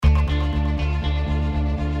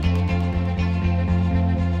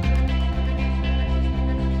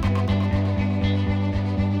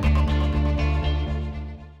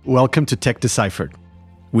Welcome to Tech Deciphered.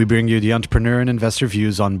 We bring you the entrepreneur and investor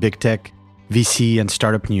views on big tech, VC and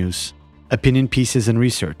startup news, opinion pieces and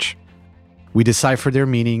research. We decipher their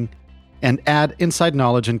meaning and add inside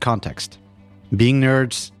knowledge and context. Being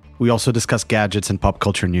nerds, we also discuss gadgets and pop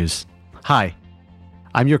culture news. Hi,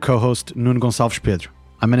 I'm your co-host, Nuno Gonçalves Pedro.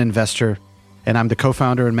 I'm an investor, and I'm the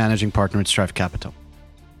co-founder and managing partner at Strive Capital.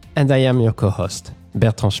 And I am your co-host,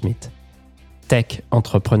 Bertrand Schmitt, tech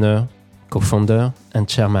entrepreneur, co-founder and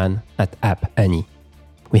chairman at App Annie.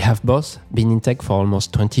 We have both been in tech for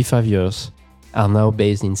almost 25 years, are now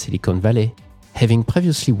based in Silicon Valley, having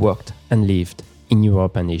previously worked and lived in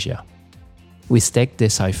Europe and Asia. With Tech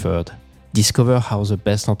Deciphered, discover how the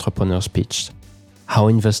best entrepreneurs pitch, how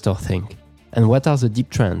investors think, and what are the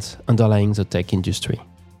deep trends underlying the tech industry.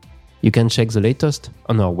 You can check the latest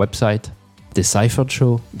on our website,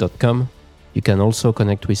 decipheredshow.com. You can also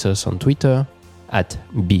connect with us on Twitter at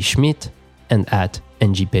bschmidt and at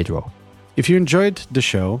ngpedro. If you enjoyed the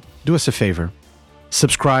show, do us a favor.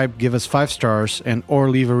 Subscribe, give us 5 stars, and or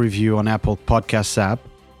leave a review on Apple Podcasts app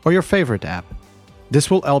or your favorite app.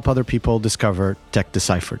 This will help other people discover Tech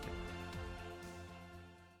Deciphered.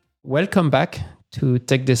 Welcome back to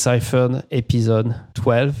Tech Deciphered episode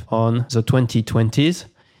 12 on the 2020s.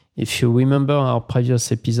 If you remember our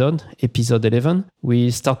previous episode 11,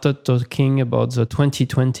 we started talking about the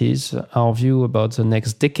 2020s, our view about the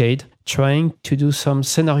next decade, trying to do some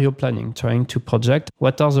scenario planning, trying to project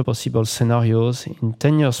what are the possible scenarios in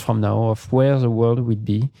 10 years from now of where the world will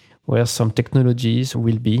be, where some technologies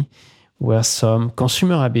will be, where some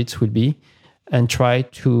consumer habits will be, and try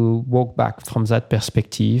to walk back from that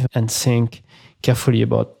perspective and think carefully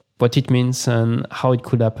about what it means and how it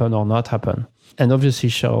could happen or not happen. And obviously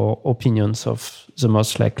share our opinions of the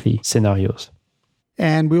most likely scenarios.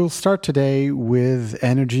 And we'll start today with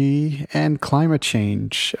energy and climate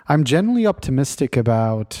change. I'm generally optimistic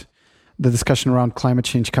about the discussion around climate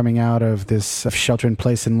change coming out of this shelter in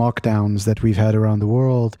place and lockdowns that we've had around the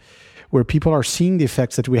world, where people are seeing the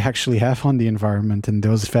effects that we actually have on the environment. And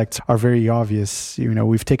those effects are very obvious. You know,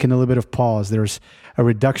 we've taken a little bit of pause. There's a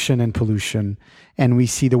reduction in pollution, and we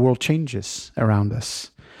see the world changes around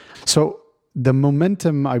us. So the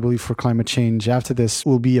momentum, I believe, for climate change after this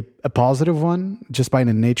will be a positive one, just by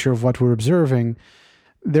the nature of what we're observing.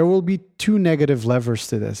 There will be 2 negative levers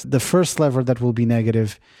to this. The first lever that will be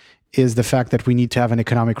negative is the fact that we need to have an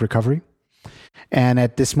economic recovery. And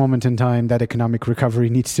at this moment in time, that economic recovery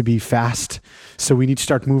needs to be fast. So we need to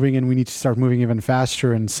start moving, and we need to start moving even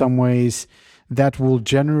faster. In some ways, that will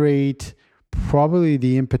generate probably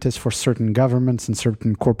the impetus for certain governments and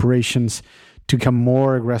certain corporations to become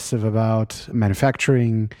more aggressive about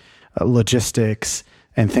manufacturing, logistics,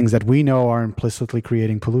 and things that we know are implicitly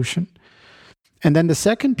creating pollution. And then the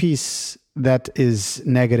second piece that is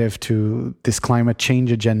negative to this climate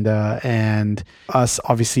change agenda and us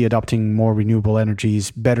obviously adopting more renewable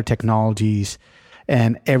energies, better technologies,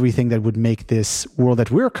 and everything that would make this world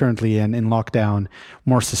that we're currently in lockdown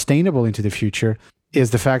more sustainable into the future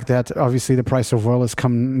is the fact that obviously the price of oil has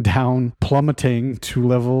come down, plummeting to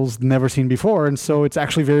levels never seen before. And so it's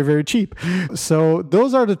actually very, very cheap. So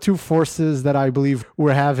those are the 2 forces that I believe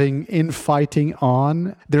we're having in fighting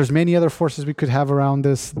on. There's many other forces we could have around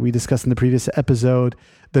this. We discussed in the previous episode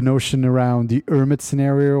the notion around the hermit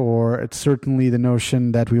scenario, or it's certainly the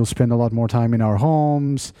notion that we'll spend a lot more time in our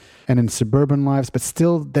homes and in suburban lives, but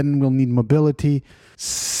still then we'll need mobility.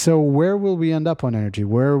 So where will we end up on energy?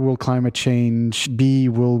 Where will climate change be?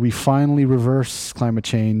 Will we finally reverse climate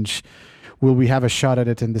change? Will we have a shot at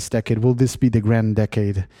it in this decade? Will this be the grand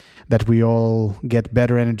decade that we all get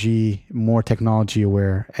better energy, more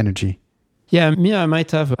technology-aware energy? Yeah, me, I might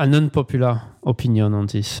have an unpopular opinion on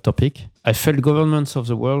this topic. I felt governments of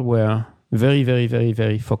the world were very, very, very,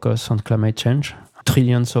 very focused on climate change.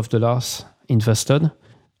 Trillions of dollars invested.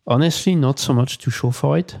 Honestly, not so much to show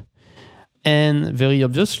for it. And very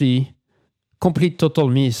obviously, complete total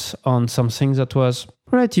miss on something that was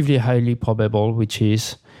relatively highly probable, which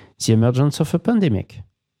is the emergence of a pandemic.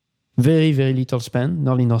 Very, very little spent,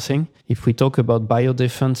 nearly nothing. If we talk about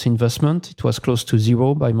biodefense investment, it was close to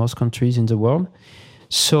 0 by most countries in the world.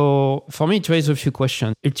 So for me, it raises a few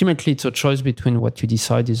questions. Ultimately, it's a choice between what you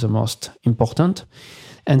decide is the most important.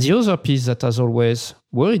 And the other piece that has always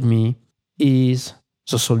worried me is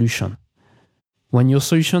the solution. When your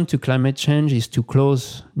solution to climate change is to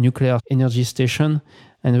close nuclear energy station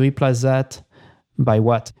and replace that by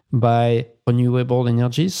what? By renewable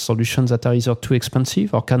energies, solutions that are either too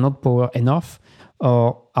expensive or cannot power enough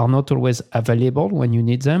or are not always available when you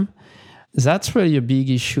need them. That's really a big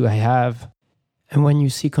issue I have. And when you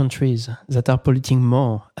see countries that are polluting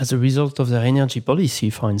more as a result of their energy policy,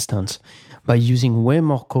 for instance, by using way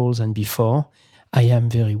more coal than before, I am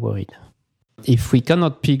very worried. If we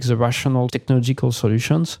cannot pick the rational technological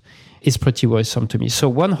solutions, it's pretty worrisome to me. So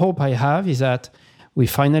one hope I have is that we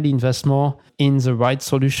finally invest more in the right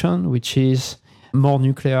solution, which is more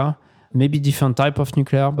nuclear, maybe different type of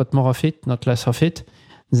nuclear, but more of it, not less of it.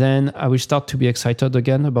 Then I will start to be excited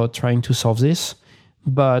again about trying to solve this.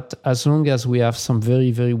 But as long as we have some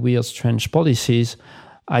very, very weird, strange policies,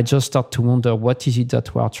 I just start to wonder what is it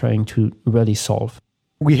that we are trying to really solve.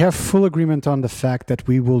 We have full agreement on the fact that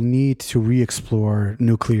we will need to re-explore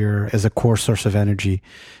nuclear as a core source of energy.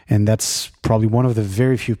 And that's probably one of the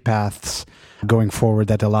very few paths going forward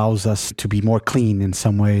that allows us to be more clean in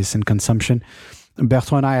some ways in consumption.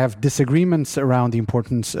 Bertrand and I have disagreements around the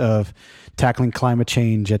importance of tackling climate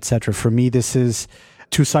change, etc. For me, this is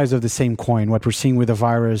two sides of the same coin. What we're seeing with the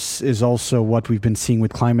virus is also what we've been seeing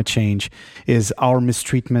with climate change, is our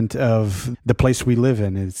mistreatment of the place we live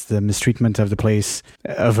in. It's the mistreatment of the place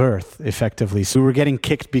of Earth, effectively. So we're getting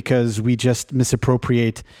kicked because we just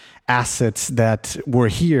misappropriate assets that were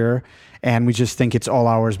here, and we just think it's all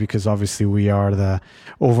ours because obviously we are the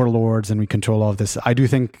overlords and we control all of this. I do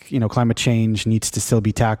think, climate change needs to still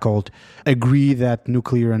be tackled. Agree that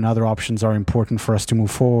nuclear and other options are important for us to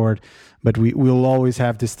move forward, but we'll always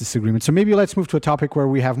have this disagreement. So maybe let's move to a topic where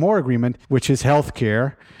we have more agreement, which is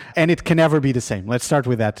healthcare. And it can never be the same. Let's start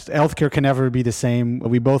with that. Healthcare can never be the same.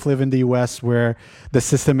 We both live in the US, where the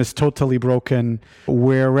system is totally broken,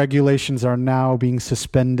 where regulations are now being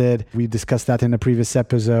suspended. We discussed that in a previous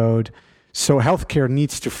episode. So healthcare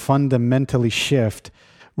needs to fundamentally shift.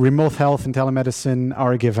 Remote health and telemedicine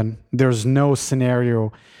are a given. There's no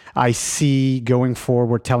scenario I see going forward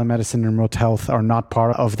where telemedicine and remote health are not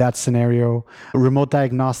part of that scenario. Remote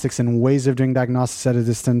diagnostics and ways of doing diagnostics at a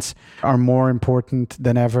distance are more important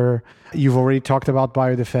than ever. You've already talked about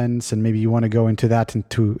biodefense, and maybe you want to go into that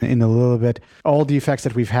in a little bit. All the effects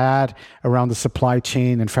that we've had around the supply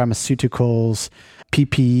chain and pharmaceuticals,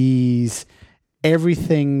 PPEs,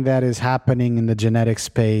 everything that is happening in the genetic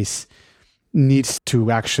space needs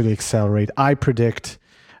to actually accelerate. I predict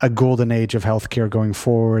a golden age of healthcare going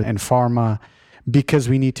forward and pharma, because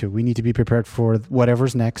we need to be prepared for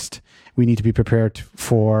whatever's next. We need to be prepared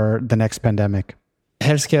for the next pandemic.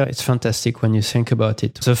 Healthcare is fantastic when you think about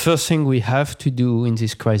it. The first thing we have to do in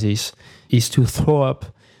this crisis is to throw up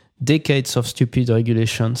decades of stupid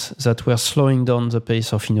regulations that were slowing down the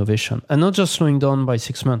pace of innovation. And not just slowing down by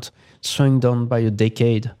 6 months, slowing down by a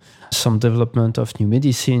decade. Some development of new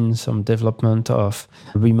medicine, some development of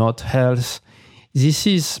remote health. This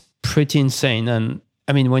is pretty insane. And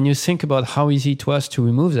I mean, when you think about how easy it was to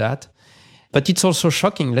remove that, but it's also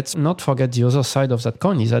shocking. Let's not forget the other side of that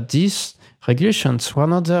coin, is that these regulations were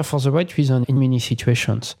not there for the right reason in many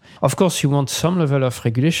situations. Of course, you want some level of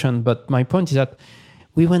regulation, but my point is that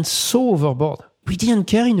we went so overboard. We didn't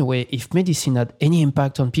care in a way if medicine had any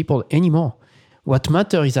impact on people anymore. What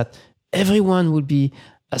matters is that everyone would be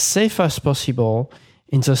as safe as possible,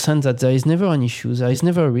 in the sense that there is never an issue, there is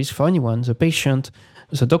never a risk for anyone, the patient,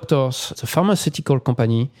 the doctors, the pharmaceutical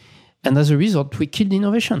company. And as a result, we killed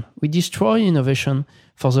innovation. We destroyed innovation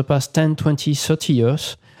for the past 10, 20, 30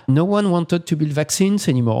 years. No one wanted to build vaccines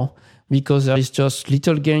anymore because there is just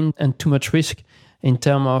little gain and too much risk in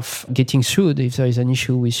terms of getting sued if there is an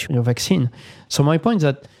issue with your vaccine. So my point is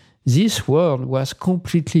that this world was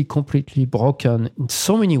completely broken in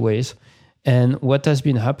so many ways. And what has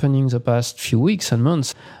been happening the past few weeks and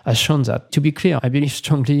months has shown that. To be clear, I believe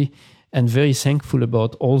strongly and very thankful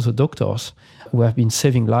about all the doctors who have been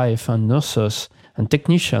saving life, and nurses and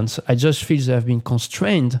technicians. I just feel they have been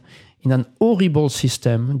constrained in an horrible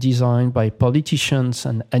system designed by politicians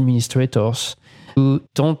and administrators who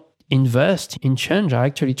don't invest in change. I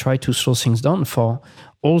actually try to slow things down for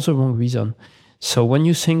all the wrong reasons. So when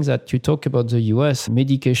you think that you talk about the US,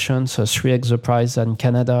 medications are 3x the price than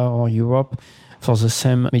Canada or Europe for the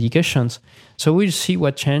same medications. So we'll see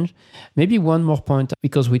what changed. Maybe one more point,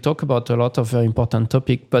 because we talk about a lot of very important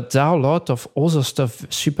topics, but there are a lot of other stuff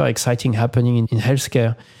super exciting happening in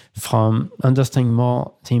healthcare, from understanding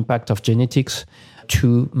more the impact of genetics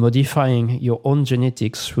to modifying your own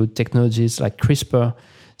genetics through technologies like CRISPR.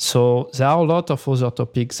 So there are a lot of other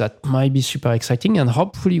topics that might be super exciting, and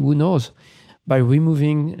hopefully, who knows, by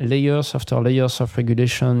removing layers after layers of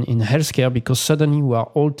regulation in healthcare, because suddenly we are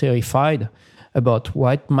all terrified about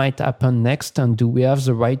what might happen next and do we have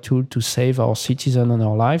the right tool to save our citizens and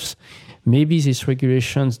our lives. Maybe these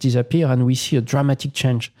regulations disappear and we see a dramatic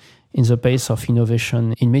change in the pace of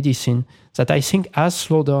innovation in medicine that I think has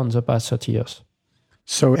slowed down the past 30 years.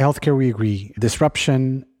 So healthcare, we agree.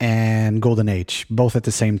 Disruption and golden age, both at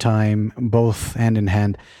the same time, both hand in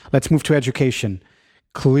hand. Let's move to education.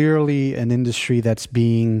 clearly an industry that's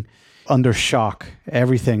being under shock.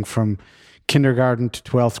 Everything from kindergarten to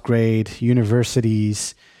 12th grade,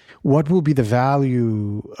 universities. What will be the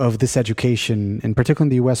value of this education, and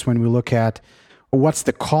particularly in the US, when we look at what's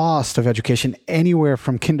the cost of education anywhere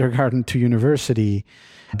from kindergarten to university?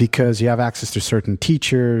 Because you have access to certain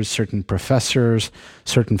teachers, certain professors,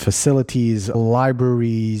 certain facilities,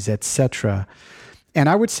 libraries, etc. And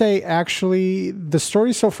I would say, actually, the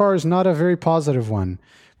story so far is not a very positive one.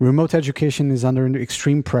 Remote education is under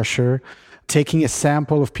extreme pressure. Taking a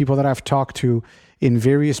sample of people that I've talked to in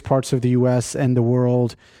various parts of the US and the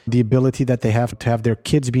world, the ability that they have to have their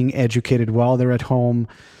kids being educated while they're at home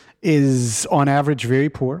is on average very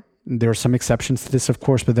poor. There are some exceptions to this, of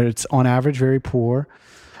course, but it's on average very poor.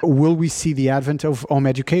 Will we see the advent of home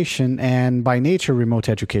education and by nature remote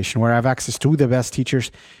education, where I have access to the best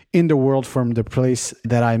teachers in the world from the place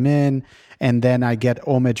that I'm in, and then I get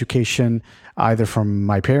home education either from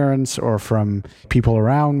my parents or from people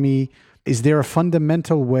around me? Is there a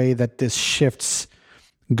fundamental way that this shifts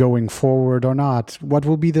going forward or not? What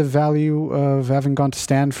will be the value of having gone to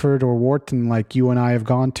Stanford or Wharton like you and I have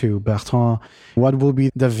gone to, Bertrand? What will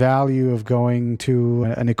be the value of going to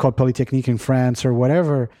an École Polytechnique in France or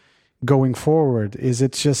whatever going forward? Is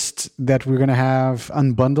it just that we're going to have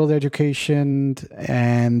unbundled education,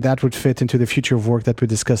 and that would fit into the future of work that we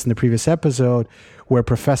discussed in the previous episode, where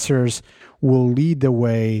professors will lead the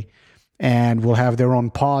way and will have their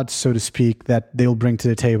own pods, so to speak, that they'll bring to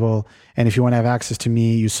the table. And if you want to have access to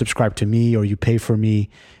me, you subscribe to me or you pay for me,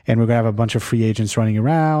 and we're going to have a bunch of free agents running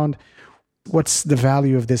around. What's the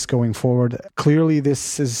value of this going forward? Clearly,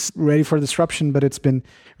 this is ready for disruption, but it's been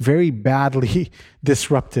very badly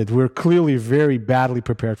disrupted. We're clearly very badly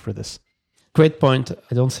prepared for this. Great point.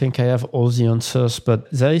 I don't think I have all the answers,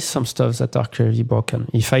 but there is some stuff that are clearly broken.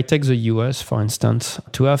 If I take the US, for instance,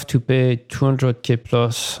 to have to pay 200K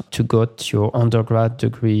plus to get your undergrad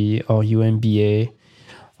degree or your MBA,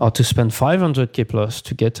 or to spend 500K plus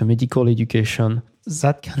to get a medical education,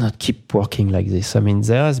 that cannot keep working like this. I mean,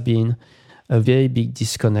 there has been a very big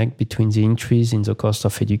disconnect between the increase in the cost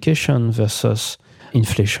of education versus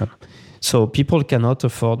inflation. So people cannot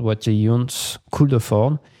afford what the youths could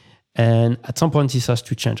afford. And at some point, this has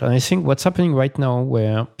to change. And I think what's happening right now,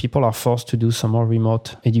 where people are forced to do some more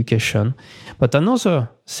remote education, but another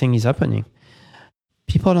thing is happening.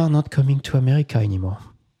 People are not coming to America anymore.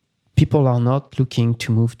 People are not looking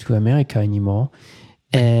to move to America anymore.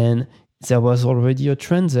 And there was already a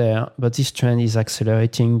trend there, but this trend is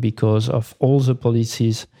accelerating because of all the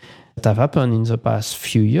policies that have happened in the past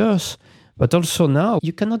few years. But also now,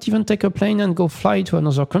 you cannot even take a plane and go fly to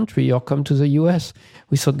another country or come to the US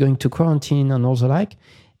without going to quarantine and all the like.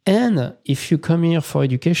 And if you come here for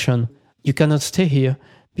education, you cannot stay here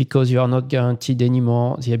because you are not guaranteed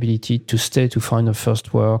anymore the ability to stay to find a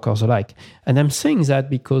first work or the like. And I'm saying that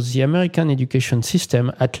because the American education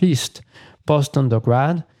system, at least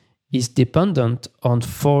post-undergrad, is dependent on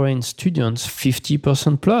foreign students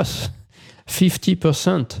 50% plus.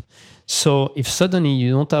 50%. So if suddenly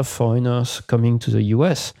you don't have foreigners coming to the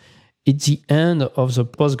US, it's the end of the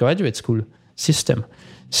postgraduate school system.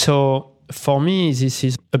 So for me, this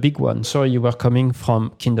is a big one. Sorry, you were coming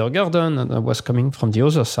from kindergarten and I was coming from the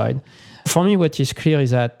other side. For me, what is clear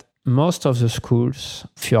is that most of the schools,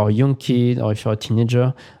 if you're a young kid or if you're a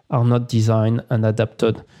teenager, are not designed and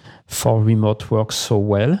adapted for remote work so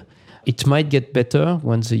well. It might get better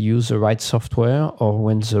when they use the right software or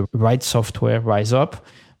when the right software rise up.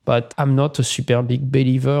 But I'm not a super big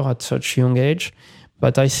believer at such young age.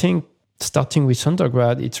 But I think starting with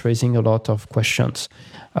undergrad, it's raising a lot of questions.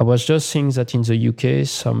 I was just seeing that in the UK,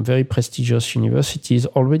 some very prestigious universities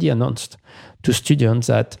already announced to students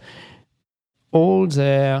that all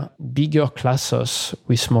their bigger classes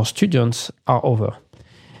with more students are over.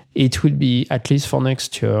 It will be, at least for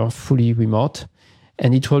next year, fully remote.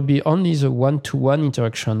 And it will be only the one-to-one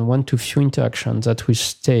interaction, one-to-few interactions that will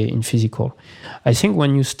stay in physical. I think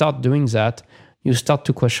when you start doing that, you start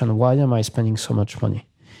to question, why am I spending so much money?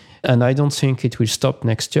 And I don't think it will stop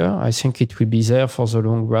next year. I think it will be there for the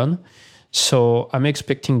long run. So I'm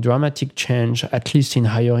expecting dramatic change, at least in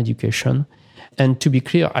higher education. And to be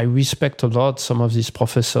clear, I respect a lot some of these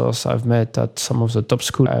professors I've met at some of the top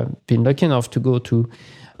schools I've been lucky enough to go to.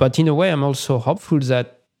 But in a way, I'm also hopeful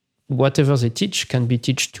that whatever they teach can be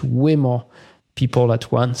taught to way more people at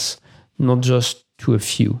once, not just to a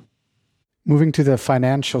few. Moving to the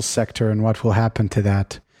financial sector and what will happen to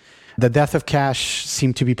that. The death of cash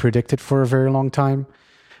seemed to be predicted for a very long time.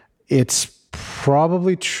 It's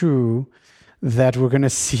probably true that we're going to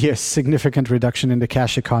see a significant reduction in the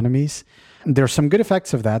cash economies. There are some good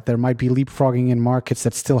effects of that. There might be leapfrogging in markets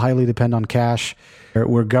that still highly depend on cash,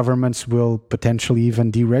 where governments will potentially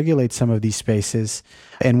even deregulate some of these spaces.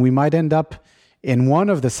 And we might end up in one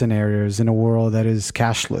of the scenarios in a world that is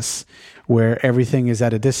cashless, where everything is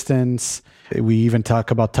at a distance. We even talk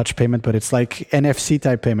about touch payment, but it's like NFC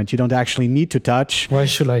type payment. You don't actually need to touch. Why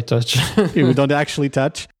should I touch? You don't actually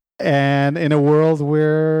touch. And in a world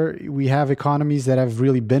where we have economies that have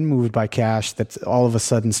really been moved by cash, that all of a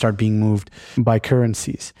sudden start being moved by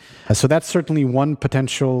currencies. So that's certainly one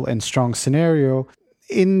potential and strong scenario.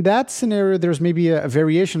 In that scenario, there's maybe a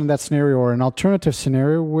variation in that scenario or an alternative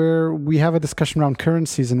scenario where we have a discussion around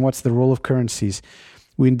currencies and what's the role of currencies.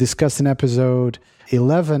 We discussed in episode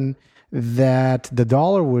 11 that the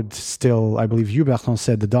dollar would still, I believe you, Bertrand,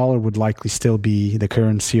 said the dollar would likely still be the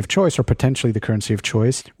currency of choice or potentially the currency of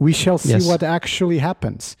choice. We shall see what actually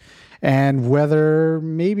happens. And whether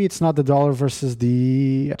maybe it's not the dollar versus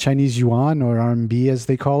the Chinese yuan or RMB as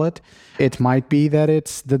they call it. It might be that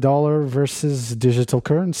it's the dollar versus digital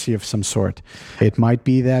currency of some sort. It might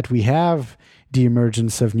be that we have the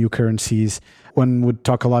emergence of new currencies. One would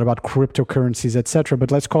talk a lot about cryptocurrencies, etc., but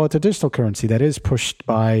let's call it a digital currency that is pushed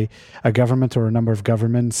by a government or a number of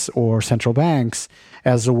governments or central banks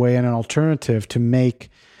as a way and an alternative to make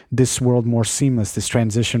this world more seamless, this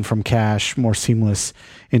transition from cash more seamless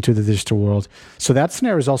into the digital world. So that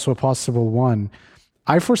scenario is also a possible one.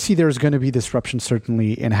 I foresee there's going to be disruption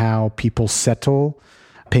certainly in how people settle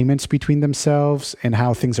payments between themselves and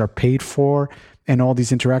how things are paid for and all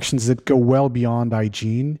these interactions that go well beyond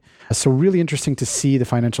hygiene. So really interesting to see the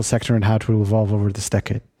financial sector and how it will evolve over this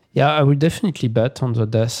decade. Yeah, I would definitely bet on the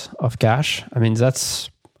death of cash. I mean, that's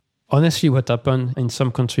honestly what happened in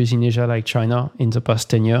some countries in Asia like China in the past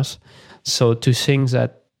 10 years. So to think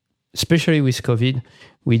that, especially with COVID,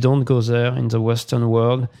 we don't go there in the Western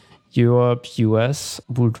world, Europe, US,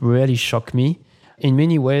 would really shock me. In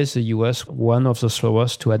many ways, the US, one of the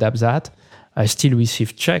slowest to adapt that. I still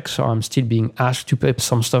receive checks, or I'm still being asked to pay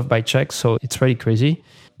some stuff by check. So it's really crazy.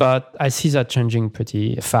 But I see that changing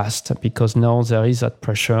pretty fast because now there is that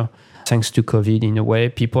pressure thanks to COVID in a way.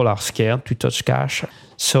 People are scared to touch cash.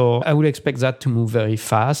 So I would expect that to move very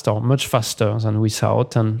fast or much faster than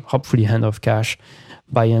without, and hopefully end of cash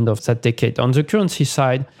by end of that decade. On the currency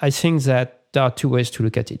side, I think that there are two ways to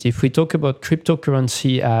look at it. If we talk about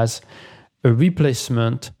cryptocurrency as a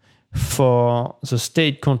replacement for the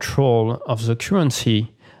state control of the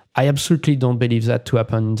currency, I absolutely don't believe that to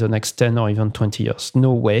happen in the next 10 or even 20 years.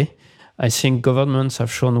 No way. I think governments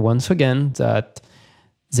have shown once again that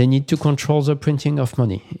they need to control the printing of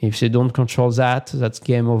money. If they don't control that, that's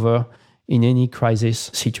game over in any crisis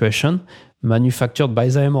situation, manufactured by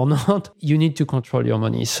them or not. You need to control your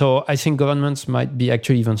money. So I think governments might be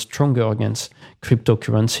actually even stronger against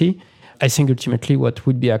cryptocurrency. I think ultimately what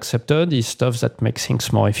would be accepted is stuff that makes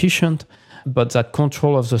things more efficient, but that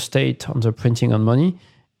control of the state on the printing of money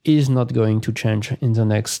is not going to change in the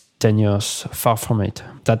next 10 years, far from it.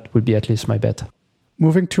 That would be at least my bet.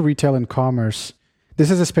 Moving to retail and commerce, this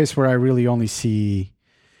is a space where I really only see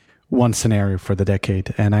one scenario for the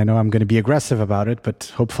decade. And I know I'm going to be aggressive about it,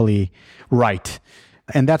 but hopefully right.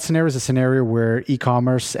 And that scenario is a scenario where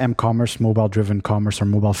e-commerce, m-commerce, mobile-driven commerce, or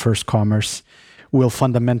mobile-first commerce will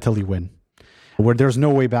fundamentally win, where there's no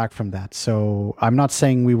way back from that. So I'm not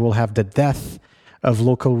saying we will have the death of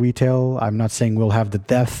local retail. I'm not saying we'll have the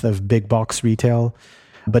death of big box retail,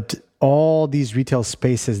 but all these retail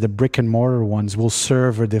spaces, the brick and mortar ones, will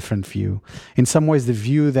serve a different view. In some ways, the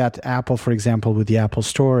view that Apple, for example, with the Apple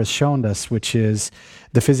Store has shown us, which is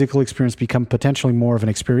the physical experience become potentially more of an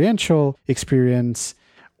experiential experience,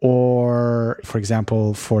 or, for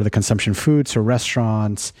example, for the consumption foods or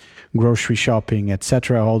restaurants, grocery shopping,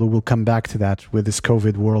 etc. Although we'll come back to that with this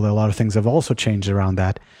COVID world, a lot of things have also changed around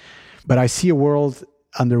that. But I see a world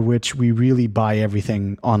under which we really buy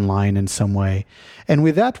everything online in some way. And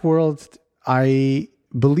with that world, I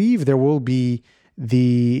believe there will be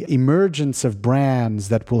the emergence of brands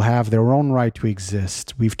that will have their own right to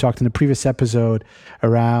exist. We've talked in the previous episode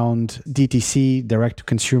around DTC, direct to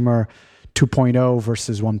consumer 2.0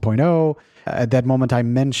 versus 1.0. At that moment, I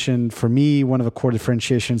mentioned, for me, one of the core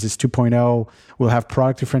differentiations is 2.0 will have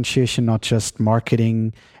product differentiation, not just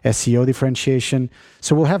marketing, SEO differentiation.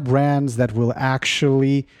 So we'll have brands that will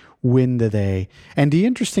actually win the day. And the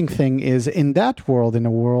interesting thing is, in that world, in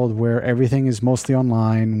a world where everything is mostly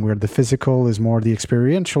online, where the physical is more the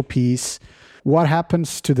experiential piece, what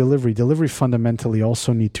happens to delivery? Delivery fundamentally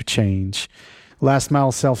also need to change. Last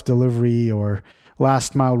mile self-delivery, or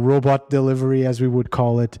last mile robot delivery, as we would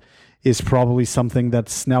call it, is probably something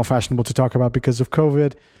that's now fashionable to talk about because of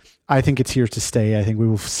COVID. I think it's here to stay. I think we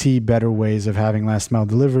will see better ways of having last mile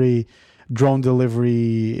delivery. Drone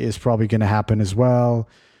delivery is probably going to happen as well.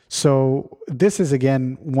 So this is,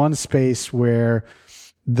 again, one space where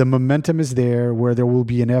the momentum is there, where there will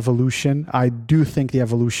be an evolution. I do think the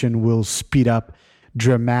evolution will speed up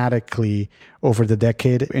dramatically over the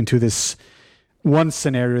decade into this one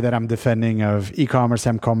scenario that I'm defending of e-commerce,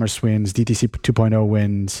 m-commerce wins, DTC 2.0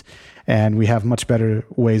 wins, and we have much better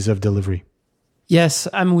ways of delivery. Yes,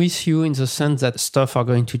 I'm with you in the sense that stuff are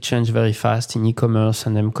going to change very fast in e-commerce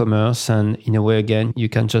and m-commerce. And in a way, again, you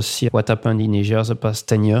can just see what happened in Asia the past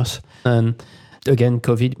 10 years. And again,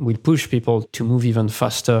 COVID will push people to move even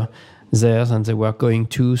faster there than they were going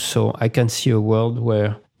to. So I can see a world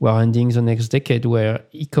where we're ending the next decade where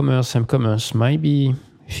e-commerce, m-commerce might be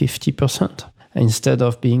 50% instead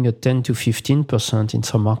of being a 10 to 15% in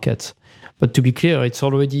some markets. But to be clear, it's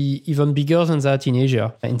already even bigger than that in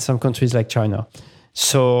Asia, in some countries like China.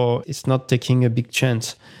 So it's not taking a big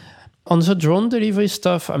chance. On the drone delivery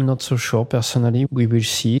stuff, I'm not so sure personally. We will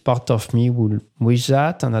see. Part of me will wish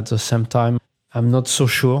that. And at the same time, I'm not so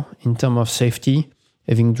sure in terms of safety.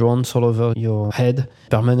 Having drones all over your head,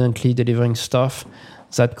 permanently delivering stuff,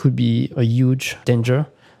 that could be a huge danger.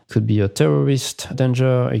 Could be a terrorist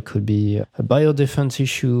danger, it could be a biodefense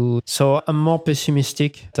issue. So I'm more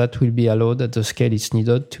pessimistic that will be allowed at the scale it's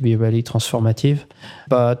needed to be really transformative.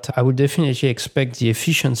 But I would definitely expect the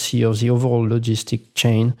efficiency of the overall logistic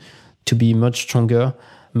chain to be much stronger,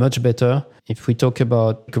 much better. If we talk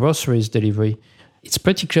about groceries delivery, it's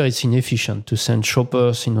pretty clear it's inefficient to send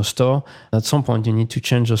shoppers in a store. At some point, you need to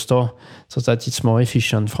change the store so that it's more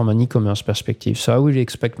efficient from an e-commerce perspective. So I would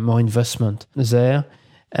expect more investment there.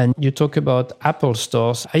 And you talk about Apple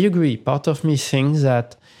stores. I agree. Part of me thinks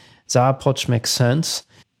that their approach makes sense.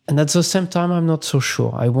 And at the same time, I'm not so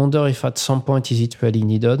sure. I wonder if at some point is it really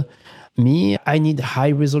needed. Me, I need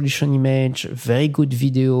high resolution image, very good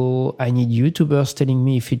video. I need YouTubers telling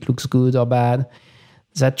me if it looks good or bad.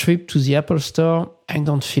 That trip to the Apple store, I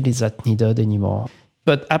don't feel it's that needed anymore.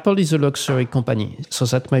 But Apple is a luxury company, so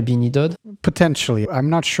that might be needed. Potentially. I'm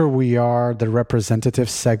not sure we are the representative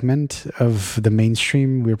segment of the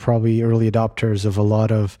mainstream. We're probably early adopters of a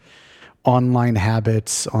lot of online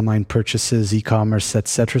habits, online purchases, e-commerce,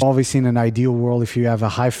 etc. Obviously, in an ideal world, if you have a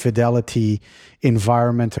high fidelity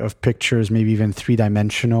environment of pictures, maybe even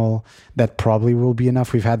three-dimensional, that probably will be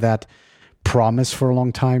enough. We've had that promise for a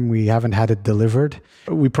long time. We haven't had it delivered.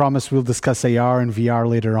 We promise we'll discuss AR and VR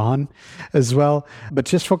later on as well. But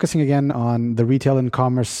just focusing again on the retail and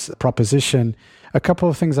commerce proposition, a couple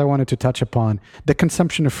of things I wanted to touch upon. The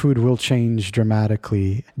consumption of food will change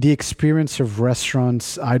dramatically. The experience of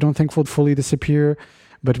restaurants, I don't think will fully disappear,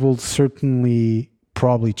 but will certainly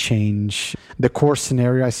probably change. The core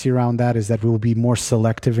scenario I see around that is that we'll be more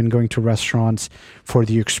selective in going to restaurants for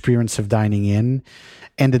the experience of dining in.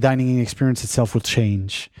 And the dining experience itself will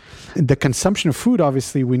change. The consumption of food,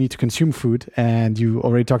 obviously, we need to consume food. And you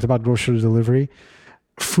already talked about grocery delivery.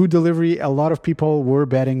 Food delivery, a lot of people were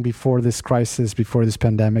betting before this crisis, before this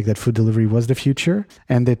pandemic, that food delivery was the future.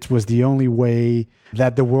 And it was the only way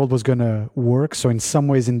that the world was going to work. So in some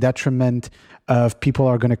ways, in detriment of people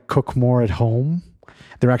are going to cook more at home.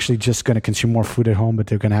 They're actually just going to consume more food at home, but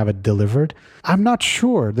they're going to have it delivered. I'm not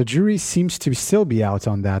sure. The jury seems to still be out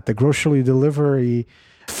on that. The grocery delivery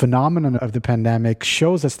phenomenon of the pandemic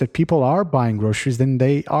shows us that people are buying groceries than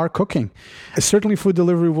they are cooking. Certainly food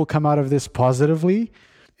delivery will come out of this positively.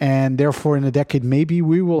 And therefore, in a decade, maybe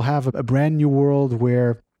we will have a brand new world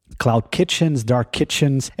where cloud kitchens, dark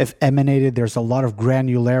kitchens have emanated. There's a lot of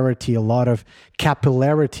granularity, a lot of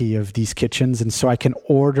capillarity of these kitchens. And so I can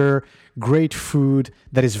order great food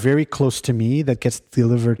that is very close to me, that gets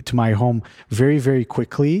delivered to my home very, very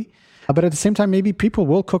quickly. But at the same time, maybe people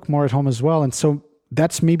will cook more at home as well. And so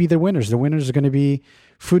that's maybe the winners. The winners are going to be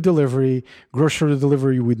food delivery, grocery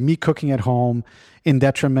delivery with me cooking at home in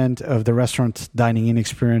detriment of the restaurant dining in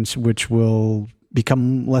experience, which will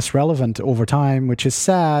become less relevant over time, which is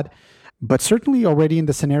sad, but certainly already in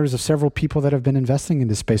the scenarios of several people that have been investing in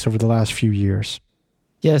this space over the last few years.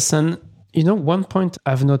 Yes, and one point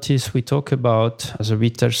I've noticed, we talk about as a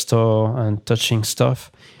retail store and touching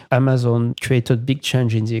stuff. Amazon created big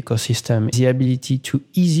change in the ecosystem, the ability to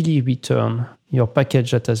easily return your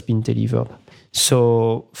package that has been delivered.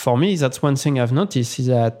 So for me, that's one thing I've noticed is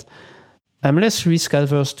that I'm less risk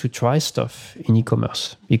averse to try stuff in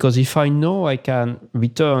e-commerce, because if I know I can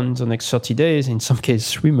return the next 30 days, in some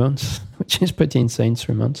cases 3 months, which is pretty insane,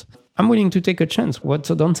 3 months, I'm willing to take a chance. What's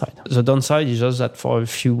the downside? The downside is just that for a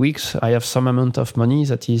few weeks, I have some amount of money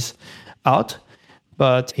that is out.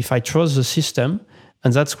 But if I trust the system,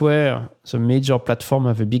 and that's where the major platform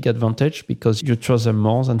have a big advantage because you trust them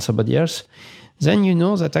more than somebody else, then you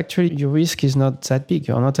know that actually your risk is not that big.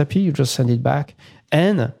 You're not happy, you just send it back.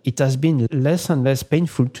 And it has been less and less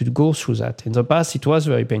painful to go through that. In the past, it was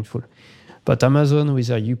very painful. But Amazon with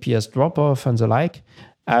their UPS drop-off and the like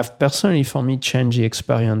have personally, for me, changed the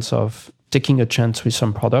experience of taking a chance with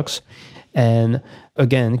some products. And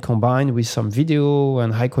again, combined with some video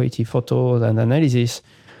and high-quality photos and analysis,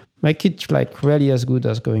 make it like really as good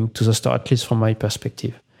as going to the store, at least from my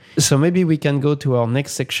perspective. So maybe we can go to our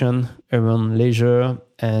next section around leisure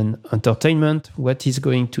and entertainment. What is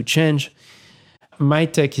going to change? My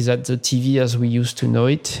take is that the TV as we used to know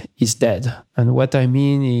it is dead. And what I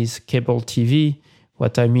mean is cable TV.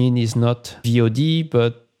 What I mean is not VOD,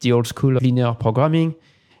 but the old school linear programming.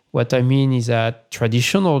 What I mean is that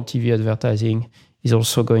traditional TV advertising is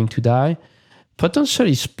also going to die.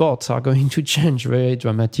 Potentially sports are going to change very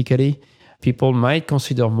dramatically. People might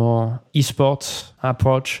consider more esports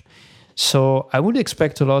approach. So I would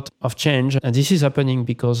expect a lot of change. And this is happening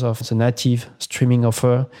because of the native streaming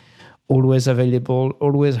offer, always available,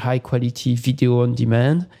 always high quality video on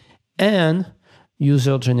demand, and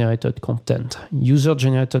user-generated content.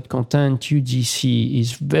 User-generated content, UGC,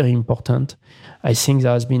 is very important. I think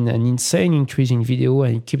there has been an insane increase in video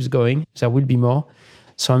and it keeps going. There will be more.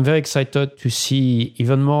 So I'm very excited to see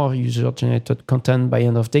even more user-generated content by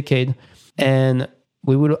end of decade. And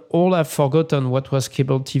we will all have forgotten what was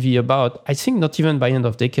cable TV about. I think not even by end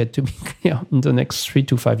of decade, to be clear, in the next 3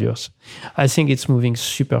 to 5 years. I think it's moving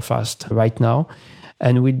super fast right now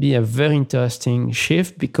and will be a very interesting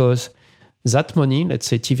shift because that money, let's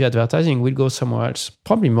say TV advertising, will go somewhere else,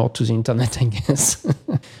 probably more to the internet, I guess.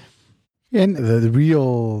 And the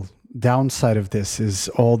real downside of this is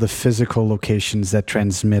all the physical locations that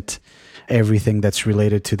transmit everything that's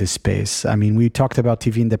related to this space. I mean, we talked about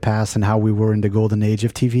TV in the past and how we were in the golden age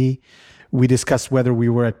of TV. We discussed whether we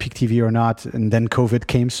were at peak TV or not, and then COVID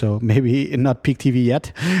came, so maybe not peak TV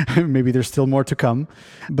yet. Maybe there's still more to come.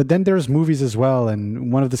 But then there's movies as well,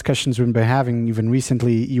 and one of the discussions we've been having even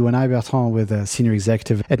recently, you and I, Bertrand, with a senior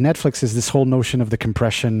executive at Netflix, is this whole notion of the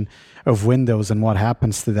compression of windows and what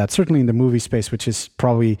happens to that, certainly in the movie space, which is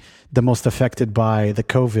probably the most affected by the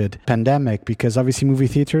COVID pandemic, because obviously movie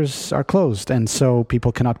theaters are closed and so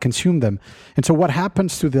people cannot consume them. And so what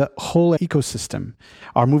happens to the whole ecosystem?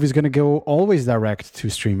 Are movies going to go always direct to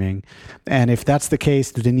streaming? And if that's the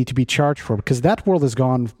case, do they need to be charged for? Because that world has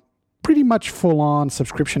gone pretty much full-on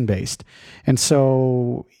subscription-based. And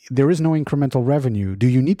so there is no incremental revenue. Do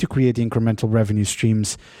you need to create the incremental revenue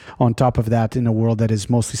streams on top of that in a world that is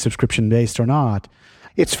mostly subscription-based or not?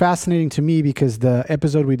 It's fascinating to me because the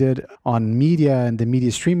episode we did on media and the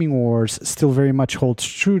media streaming wars still very much holds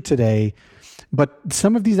true today. But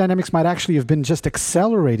some of these dynamics might actually have been just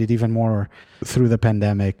accelerated even more through the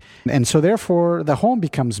pandemic. And so therefore, the home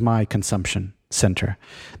becomes my consumption center.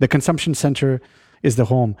 The consumption center is the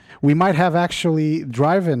home. We might have actually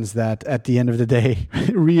drive-ins that at the end of the day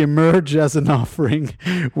re-emerge as an offering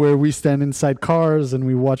where we stand inside cars and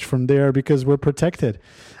we watch from there because we're protected.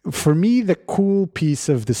 For me, the cool piece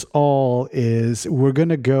of this all is we're going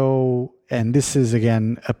to go, and this is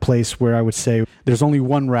again a place where I would say there's only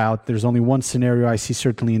one route, there's only one scenario I see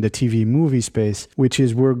certainly in the TV movie space, which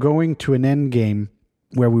is we're going to an end game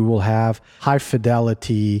where we will have high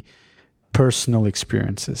fidelity personal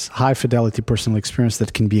experiences, high fidelity personal experience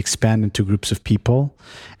that can be expanded to groups of people.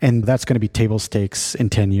 And that's going to be table stakes in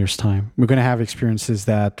 10 years' time. We're going to have experiences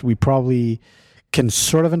that we probably can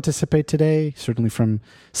sort of anticipate today, certainly from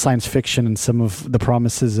science fiction and some of the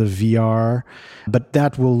promises of VR, but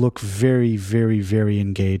that will look very, very, very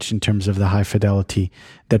engaged in terms of the high fidelity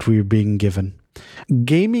that we're being given.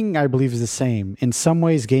 Gaming, I believe, is the same. In some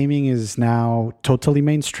ways, gaming is now totally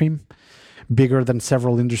mainstream, bigger than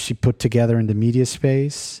several industries put together in the media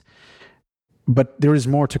space. But there is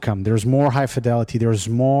more to come. There's more high fidelity. There's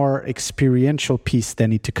more experiential piece that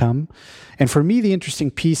need to come. And for me, the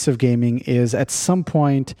interesting piece of gaming is at some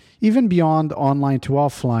point, even beyond online to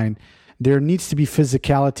offline, there needs to be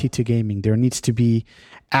physicality to gaming. There needs to be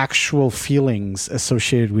actual feelings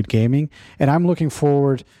associated with gaming. And I'm looking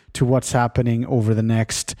forward to what's happening over the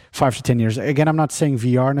next 5 to 10 years. Again, I'm not saying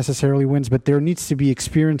VR necessarily wins, but there needs to be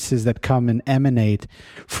experiences that come and emanate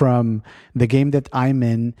from the game that I'm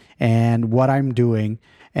in and what I'm doing.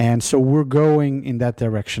 And so we're going in that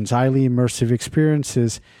direction, highly immersive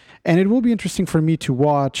experiences. And it will be interesting for me to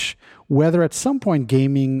watch whether at some point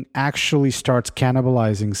gaming actually starts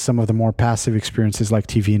cannibalizing some of the more passive experiences like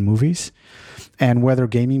TV and movies, and whether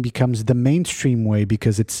gaming becomes the mainstream way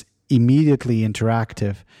because it's immediately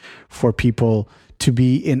interactive for people to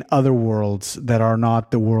be in other worlds that are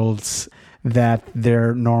not the worlds that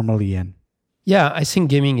they're normally in. Yeah, I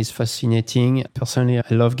think gaming is fascinating. Personally,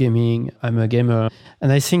 I love gaming. I'm a gamer.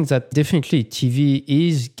 And I think that definitely TV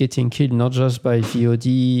is getting killed not just by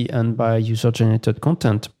VOD and by user-generated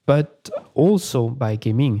content, but also by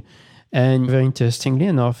gaming. And very interestingly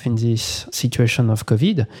enough, in this situation of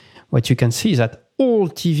COVID, what you can see is that all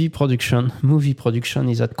TV production, movie production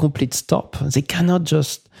is at complete stop. They cannot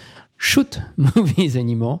just shoot movies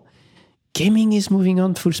anymore. Gaming is moving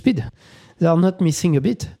on full speed. They are not missing a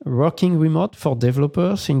bit. Working remote for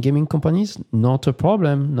developers in gaming companies, not a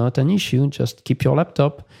problem, not an issue. Just keep your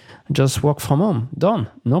laptop, just work from home. Done,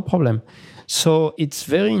 no problem. So it's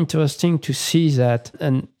very interesting to see that.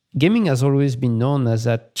 And gaming has always been known as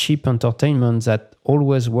that cheap entertainment that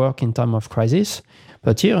always works in time of crisis.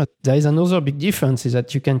 But here, there is another big difference is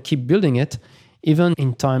that you can keep building it even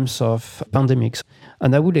in times of pandemics.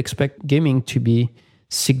 And I would expect gaming to be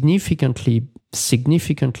significantly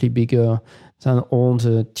bigger than all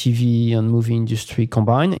the TV and movie industry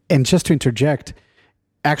combined. And just to interject,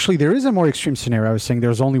 actually, there is a more extreme scenario. I was saying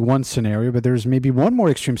there's only one scenario, but there's maybe one more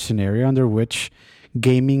extreme scenario under which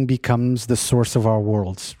gaming becomes the source of our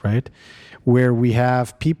worlds, right? Where we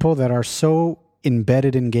have people that are so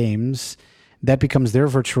embedded in games that becomes their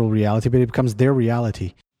virtual reality, but it becomes their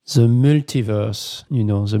reality. The multiverse,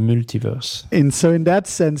 the multiverse. And so in that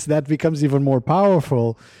sense, that becomes even more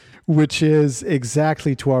powerful, which is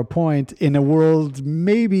exactly to our point in a world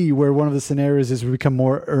maybe where one of the scenarios is we become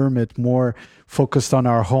more hermit, more focused on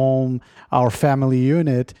our home, our family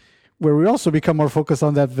unit, where we also become more focused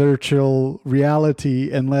on that virtual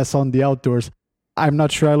reality and less on the outdoors. I'm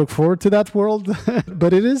not sure I look forward to that world,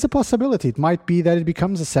 but it is a possibility. It might be that it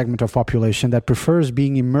becomes a segment of population that prefers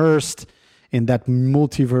being immersed in that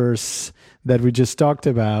multiverse that we just talked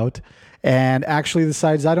about and actually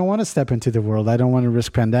decides, I don't want to step into the world. I don't want to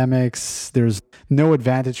risk pandemics. There's no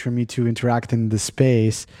advantage for me to interact in this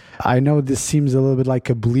space. I know this seems a little bit like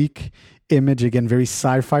a bleak image, again, very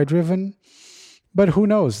sci-fi driven, but who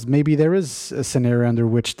knows? Maybe there is a scenario under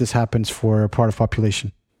which this happens for a part of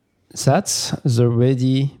population. That's the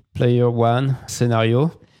Ready Player One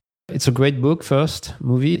scenario. It's a great book first.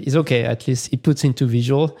 Movie is okay, at least it puts into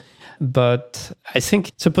visual. But I think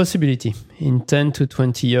it's a possibility. In 10 to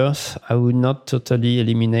 20 years, I would not totally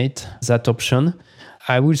eliminate that option.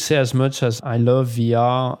 I will say as much as I love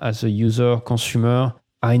VR as a user, consumer,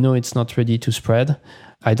 I know it's not ready to spread.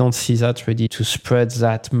 I don't see that ready to spread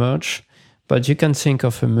that much. But you can think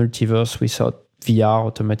of a multiverse without VR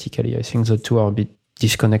automatically. I think the two are a bit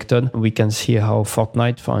disconnected. We can see how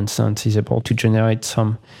Fortnite, for instance, is able to generate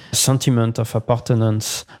some sentiment of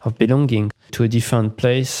appartenance, of belonging to a different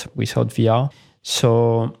place without VR.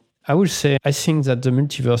 So I would say I think that the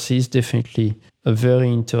multiverse is definitely a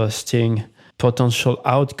very interesting potential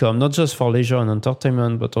outcome, not just for leisure and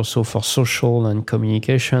entertainment, but also for social and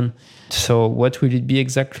communication. So what will it be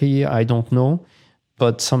exactly? I don't know.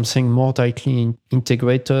 But something more tightly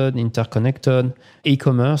integrated, interconnected,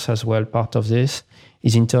 e-commerce as well, part of this,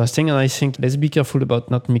 is interesting. And I think let's be careful about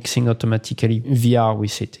not mixing automatically VR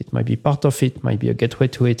with it. It might be part of it, might be a gateway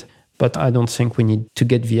to it, but I don't think we need to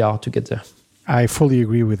get VR to get there. I fully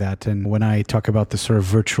agree with that. And when I talk about the sort of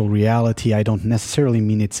virtual reality, I don't necessarily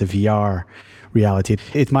mean it's a VR reality.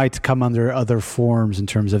 It might come under other forms in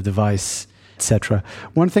terms of device, etc.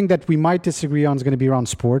 One thing that we might disagree on is going to be around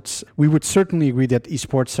sports. We would certainly agree that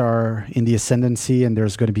esports are in the ascendancy and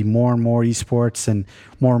there's going to be more and more esports and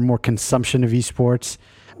more consumption of esports.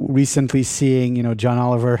 Recently seeing, John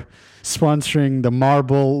Oliver sponsoring the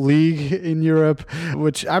Marble League in Europe,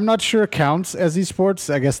 which I'm not sure counts as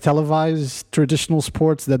esports. I guess televised traditional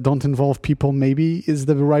sports that don't involve people maybe is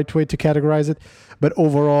the right way to categorize it. But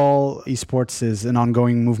overall, esports is an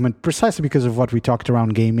ongoing movement precisely because of what we talked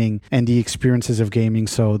around gaming and the experiences of gaming.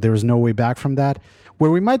 So there's no way back from that. Where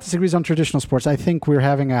we might disagree is on traditional sports. I think we're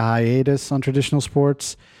having a hiatus on traditional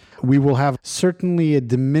sports. We will have certainly a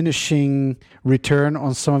diminishing return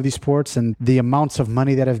on some of these sports, and the amounts of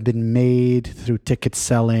money that have been made through ticket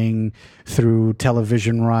selling, through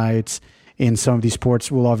television rights in some of these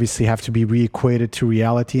sports will obviously have to be re-equated to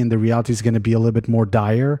reality, and the reality is going to be a little bit more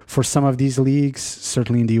dire for some of these leagues,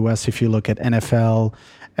 certainly in the US if you look at NFL,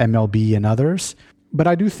 MLB, and others. But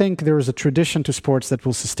I do think there is a tradition to sports that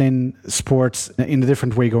will sustain sports in a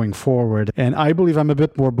different way going forward, and I believe I'm a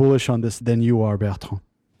bit more bullish on this than you are, Bertrand.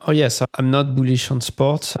 Oh yes, I'm not bullish on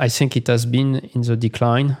sports. I think it has been in the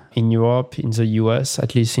decline in Europe, in the US,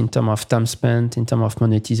 at least in terms of time spent, in terms of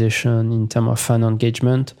monetization, in terms of fan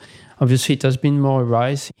engagement. Obviously, it has been more a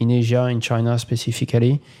rise in Asia, in China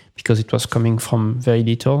specifically, because it was coming from very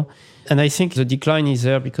little. And I think the decline is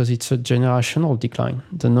there because it's a generational decline.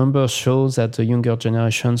 The numbers show that the younger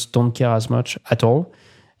generations don't care as much at all.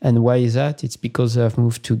 And why is that? It's because they have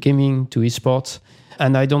moved to gaming, to esports.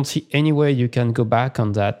 And I don't see any way you can go back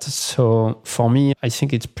on that. So for me, I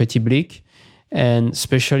think it's pretty bleak. And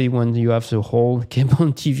especially when you have the whole cable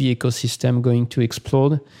TV ecosystem going to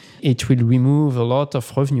explode, it will remove a lot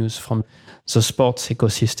of revenues from the sports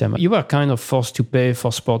ecosystem. You were kind of forced to pay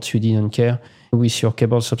for sports you didn't care with your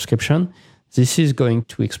cable subscription. This is going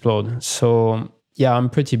to explode. So yeah, I'm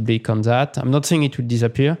pretty bleak on that. I'm not saying it will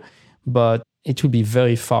disappear, but it will be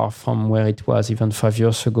very far from where it was even 5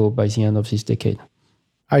 years ago by the end of this decade.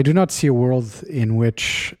 I do not see a world in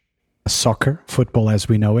which soccer, football as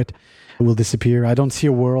we know it, will disappear. I don't see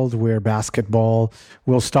a world where basketball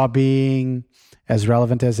will stop being as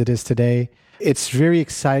relevant as it is today. It's very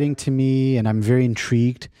exciting to me, and I'm very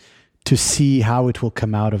intrigued to see how it will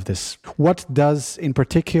come out of this. What does, in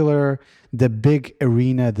particular, the big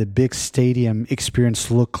arena, the big stadium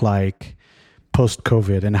experience look like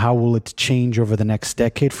post-COVID, and how will it change over the next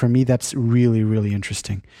decade? For me, that's really, really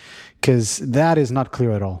interesting, because that is not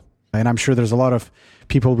clear at all. And I'm sure there's a lot of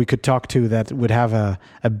people we could talk to that would have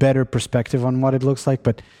a better perspective on what it looks like,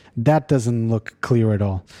 but that doesn't look clear at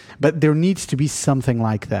all. But there needs to be something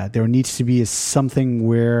like that. There needs to be something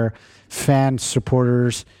where fans,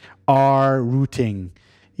 supporters are rooting.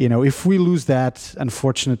 You know, if we lose that,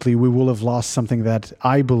 unfortunately, we will have lost something that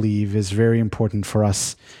I believe is very important for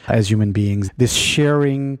us as human beings. This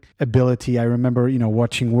sharing ability. I remember,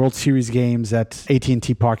 watching World Series games at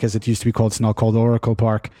AT&T Park, as it used to be called. It's now called Oracle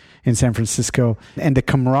Park in San Francisco. And the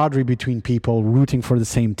camaraderie between people rooting for the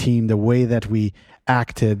same team, the way that we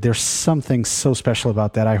acted, there's something so special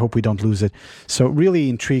about that. I hope we don't lose it. So really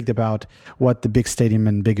intrigued about what the big stadium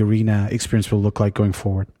and big arena experience will look like going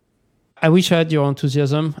forward. I wish I had your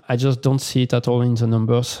enthusiasm. I just don't see it at all in the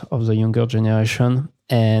numbers of the younger generation.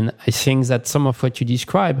 And I think that some of what you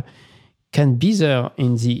describe can be there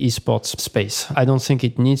in the esports space. I don't think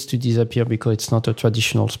it needs to disappear because it's not a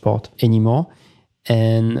traditional sport anymore.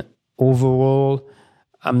 And overall,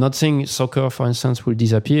 I'm not saying soccer, for instance, will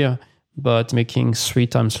disappear, but making 3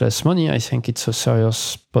 times less money, I think it's a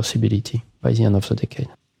serious possibility by the end of the decade.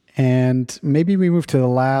 And maybe we move to the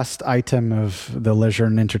last item of the leisure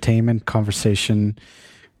and entertainment conversation,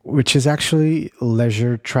 which is actually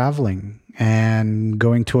leisure traveling and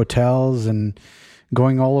going to hotels and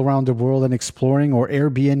going all around the world and exploring, or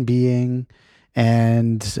Airbnb-ing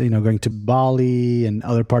and, going to Bali and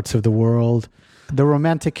other parts of the world. The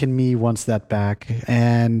romantic in me wants that back.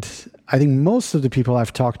 And I think most of the people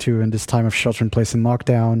I've talked to in this time of shelter in place and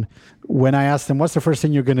lockdown, when I ask them, what's the first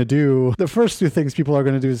thing you're going to do? The first 2 things people are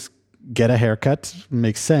going to do is get a haircut,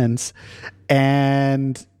 makes sense,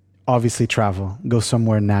 and obviously travel, go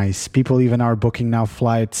somewhere nice. People even are booking now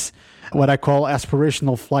flights, what I call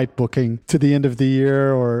aspirational flight booking, to the end of the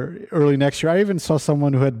year or early next year. I even saw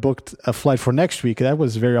someone who had booked a flight for next week. That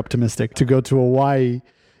was very optimistic, to go to Hawaii.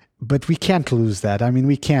 But we can't lose that. I mean,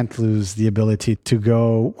 we can't lose the ability to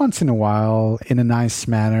go once in a while in a nice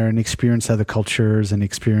manner and experience other cultures and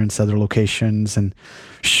experience other locations. And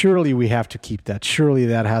surely we have to keep that. Surely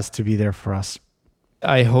that has to be there for us.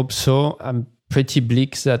 I hope so. I'm pretty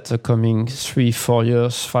bleak that the coming 3, 4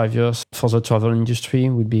 years, 5 years for the travel industry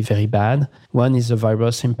will be very bad. 1 is the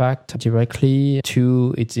virus impact directly.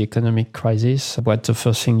 2, it's the economic crisis. What the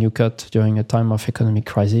first thing you cut during a time of economic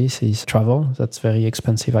crisis is travel. That's a very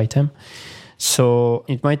expensive item. So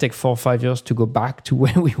it might take 4 or 5 years to go back to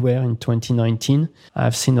where we were in 2019.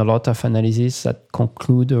 I've seen a lot of analysis that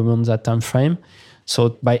conclude around that time frame.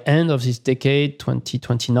 So by end of this decade,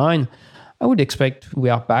 2029, I would expect we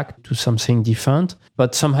are back to something different,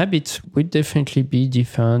 but some habits will definitely be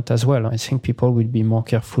different as well. I think people will be more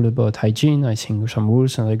careful about hygiene. I think some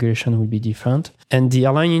rules and regulation will be different. And the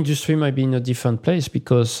airline industry might be in a different place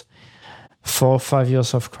because 4 or 5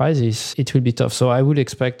 years of crisis, it will be tough. So I would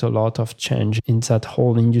expect a lot of change in that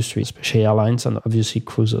whole industry, especially airlines and obviously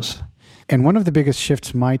cruises. And one of the biggest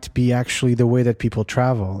shifts might be actually the way that people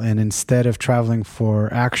travel. And instead of traveling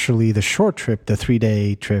for actually the short trip, the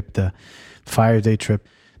 3-day trip, the 5-day trip,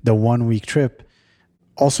 the 1-week trip,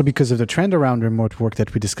 also because of the trend around remote work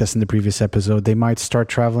that we discussed in the previous episode, they might start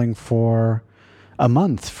traveling for a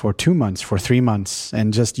month, for 2 months, for 3 months,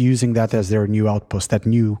 and just using that as their new outpost, that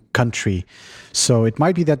new country. So it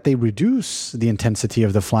might be that they reduce the intensity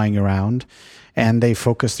of the flying around and they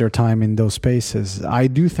focus their time in those spaces. I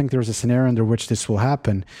do think there's a scenario under which this will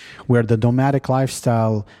happen, where the nomadic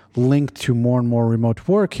lifestyle linked to more and more remote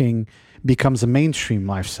working becomes a mainstream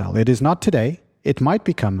lifestyle. It is not today. It might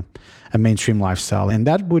become a mainstream lifestyle. And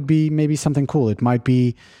that would be maybe something cool. It might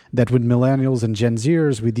be that with millennials and Gen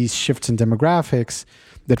Zers, with these shifts in demographics,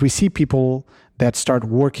 that we see people that start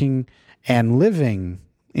working and living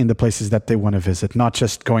in the places that they want to visit, not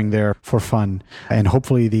just going there for fun. And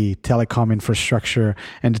hopefully the telecom infrastructure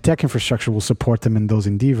and the tech infrastructure will support them in those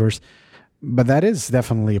endeavors. But that is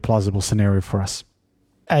definitely a plausible scenario for us.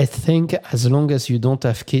 I think as long as you don't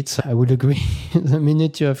have kids, I would agree. The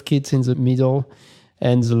minute you have kids in the middle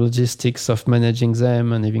and the logistics of managing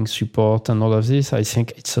them and having support and all of this, I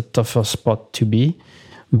think it's a tougher spot to be.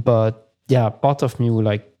 But yeah, part of me would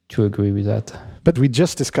like to agree with that. But we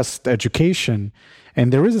just discussed education,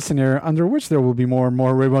 and there is a scenario under which there will be more and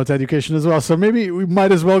more remote education as well. So maybe we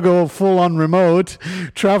might as well go full on remote,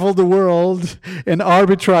 travel the world, and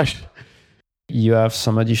arbitrage. You have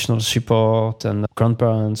some additional support and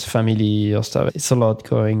grandparents, family or stuff. It's a lot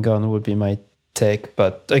going on, would be my take.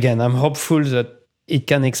 But again, I'm hopeful that it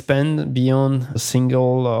can expand beyond a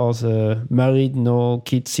single or the married, no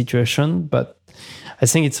kids situation. But I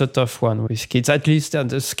think it's a tough one with kids, at least at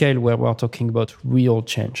the scale where we're talking about real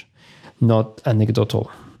change, not anecdotal.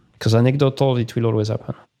 Because anecdotal, it will always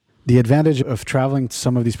happen. The advantage of traveling to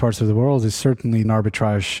some of these parts of the world is certainly an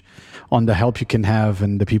arbitrage on the help you can have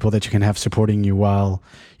and the people that you can have supporting you while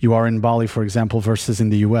you are in Bali, for example, versus in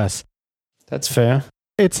the US. That's fair.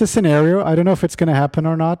 It's a scenario. I don't know if it's going to happen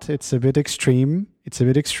or not. It's a bit extreme.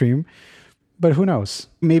 But who knows?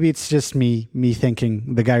 Maybe it's just me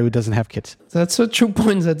thinking, the guy who doesn't have kids. That's a true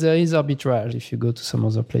point, that there is arbitrage if you go to some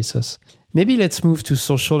other places. Maybe let's move to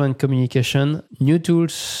social and communication. New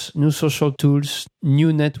tools, new social tools,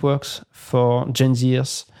 new networks for Gen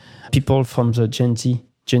Zers, people from the Gen Z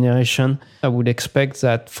generation. I would expect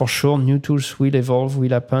that for sure new tools will evolve,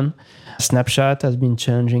 will happen. Snapchat has been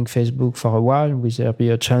challenging Facebook for a while. Will there be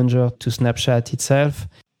a challenger to Snapchat itself?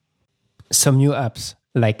 Some new apps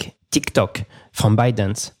like TikTok from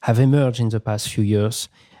ByteDance have emerged in the past few years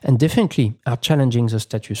and definitely are challenging the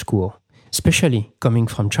status quo, especially coming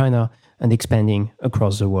from China and expanding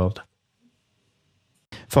across the world.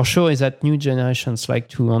 For sure is that new generations like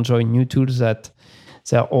to enjoy new tools that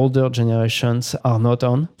their older generations are not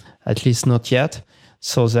on, at least not yet.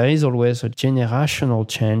 So there is always a generational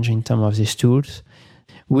change in terms of these tools.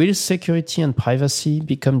 Will security and privacy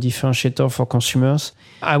become differentiator for consumers?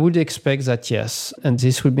 I would expect that yes, and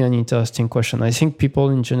this will be an interesting question. I think people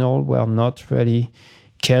in general were not really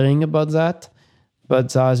caring about that,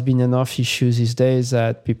 but there has been enough issues these days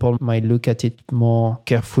that people might look at it more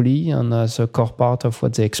carefully and as a core part of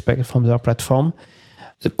what they expect from their platform.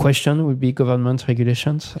 The question would be government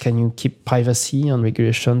regulations. Can you keep privacy and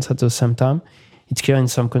regulations at the same time? It's clear in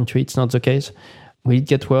some countries it's not the case. Will it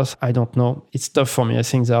get worse? I don't know. It's tough for me. I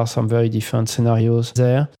think there are some very different scenarios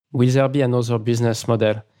there. Will there be another business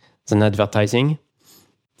model than advertising?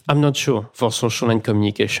 I'm not sure for social and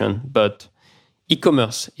communication, but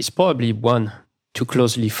e-commerce is probably one to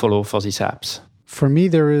closely follow for these apps. For me,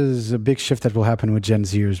 there is a big shift that will happen with Gen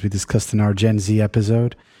Zers. We discussed in our Gen Z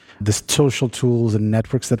episode. The social tools and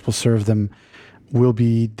networks that will serve them will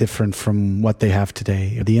be different from what they have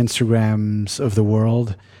today. The Instagrams of the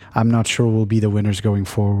world, I'm not sure will be the winners going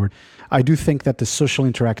forward. I do think that the social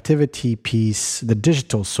interactivity piece, the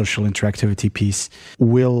digital social interactivity piece,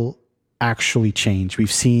 will actually change.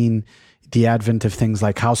 We've seen the advent of things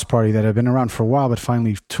like House Party that have been around for a while, but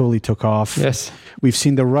finally totally took off. Yes. We've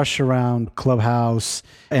seen the rush around Clubhouse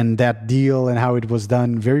and that deal and how it was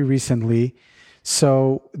done very recently.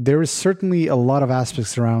 So there is certainly a lot of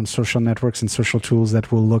aspects around social networks and social tools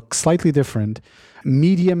that will look slightly different.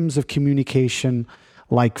 Mediums of communication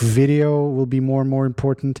like video will be more and more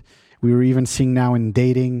important. We were even seeing now in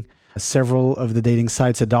dating, several of the dating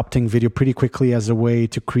sites adopting video pretty quickly as a way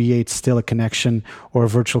to create still a connection or a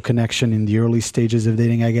virtual connection in the early stages of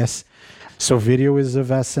dating, I guess. So video is of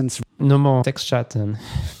essence. No more text chat then.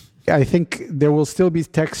 I think there will still be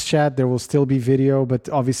text chat, there will still be video, but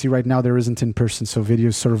obviously right now there isn't in person. So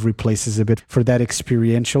video sort of replaces a bit for that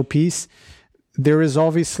experiential piece. There is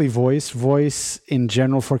obviously voice. Voice in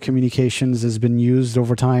general for communications has been used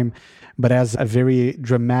over time, but as a very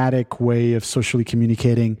dramatic way of socially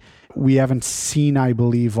communicating. We haven't seen, I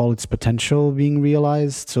believe, all its potential being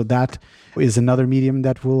realized. So that is another medium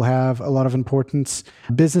that will have a lot of importance.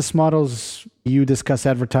 Business models, you discuss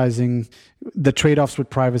advertising. The trade-offs with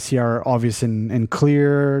privacy are obvious and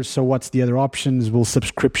clear. So what's the other options? Will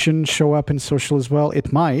subscription show up in social as well?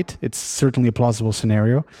 It might. It's certainly a plausible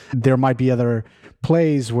scenario. There might be other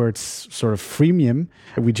plays where it's sort of freemium.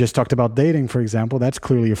 We just talked about dating, for example. That's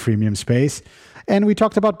clearly a freemium space. And we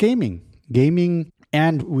talked about gaming. Gaming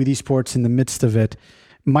and with esports in the midst of it,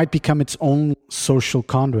 might become its own social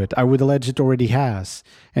conduit. I would allege it already has.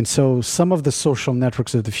 And so some of the social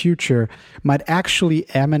networks of the future might actually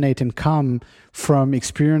emanate and come from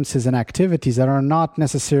experiences and activities that are not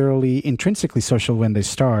necessarily intrinsically social when they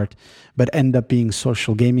start, but end up being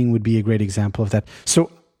social. Gaming would be a great example of that.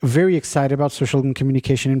 So very excited about social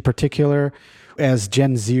communication in particular, as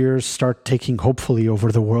Gen Zers start taking hopefully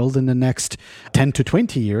over the world in the next 10 to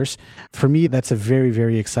 20 years. For me, that's a very,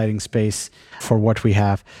 very exciting space for what we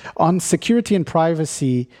have. On security and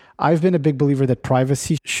privacy, I've been a big believer that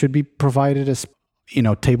privacy should be provided as,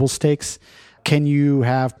 table stakes. Can you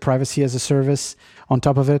have privacy as a service on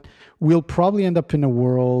top of it? We'll probably end up in a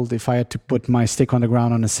world, if I had to put my stake on the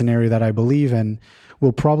ground on a scenario that I believe in,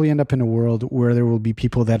 we'll probably end up in a world where there will be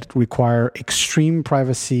people that require extreme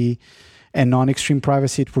privacy and non-extreme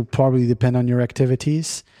privacy. It will probably depend on your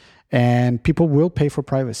activities. And people will pay for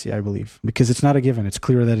privacy, I believe, because it's not a given. It's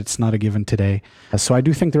clear that it's not a given today. So I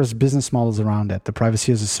do think there's business models around it. The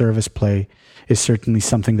privacy as a service play is certainly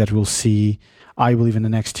something that we'll see, I believe, in the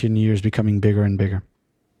next 10 years becoming bigger and bigger.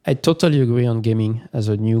 I totally agree on gaming as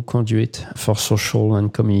a new conduit for social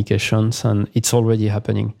and communications, and it's already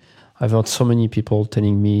happening. I've heard so many people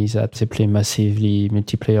telling me that they play massively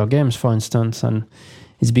multiplayer games, for instance, and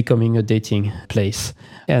it's becoming a dating place.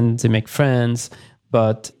 And they make friends,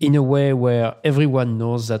 but in a way where everyone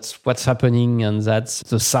knows that's what's happening and that's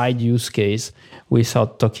the side use case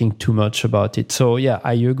without talking too much about it. So yeah,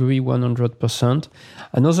 I agree 100%.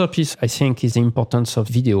 Another piece I think is the importance of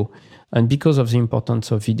video. And because of the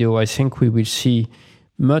importance of video, I think we will see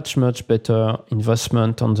much, much better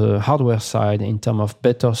investment on the hardware side in terms of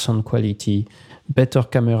better sound quality, better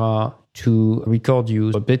camera to record you,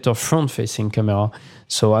 a better front-facing camera.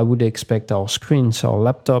 So I would expect our screens, our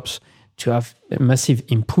laptops, to have massive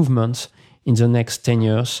improvements in the next 10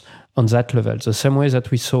 years on that level. The same way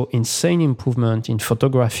that we saw insane improvement in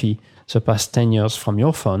photography the past 10 years from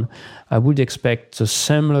your phone, I would expect the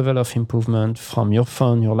same level of improvement from your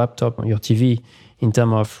phone, your laptop, or your TV in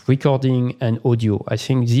terms of recording and audio. I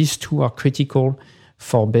think these two are critical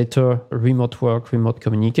for better remote work, remote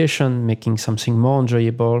communication, making something more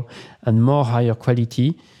enjoyable and more higher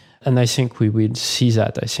quality. And I think we will see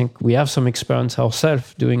that. I think we have some experience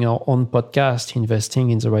ourselves doing our own podcast, investing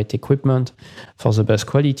in the right equipment for the best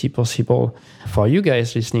quality possible for you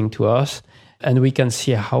guys listening to us. And we can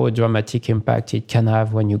see how a dramatic impact it can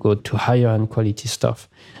have when you go to higher end quality stuff.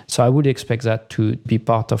 So I would expect that to be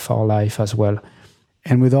part of our life as well.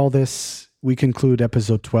 And with all this, we conclude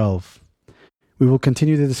episode 12. We will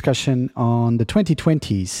continue the discussion on the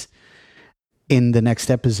 2020s in the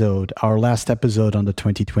next episode, our last episode on the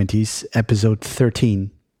 2020s, episode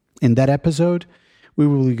 13. In that episode, we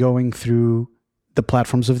will be going through the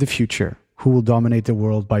platforms of the future, who will dominate the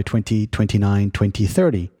world by 2029,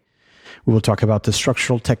 2030. We will talk about the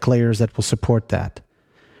structural tech layers that will support that.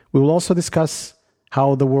 We will also discuss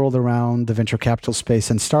how the world around the venture capital space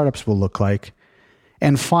and startups will look like.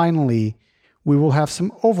 And finally, we will have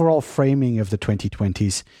some overall framing of the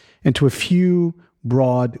 2020s into a few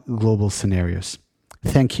broad global scenarios.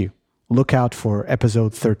 Thank you. Look out for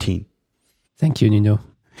episode 13. Thank you, Nuno.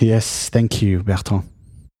 Yes, thank you, Bertrand.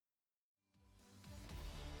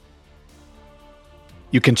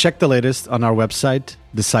 You can check the latest on our website,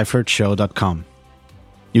 decipheredshow.com.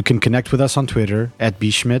 You can connect with us on Twitter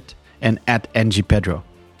 @bschmidt and @ngpedro.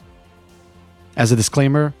 As a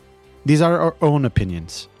disclaimer, these are our own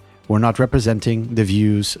opinions. We're not representing the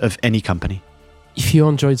views of any company. If you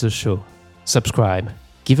enjoyed the show, subscribe,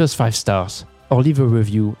 give us 5 stars, or leave a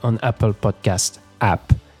review on Apple Podcast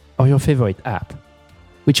app or your favorite app,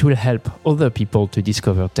 which will help other people to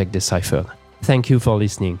discover Tech Deciphered. Thank you for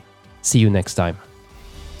listening. See you next time.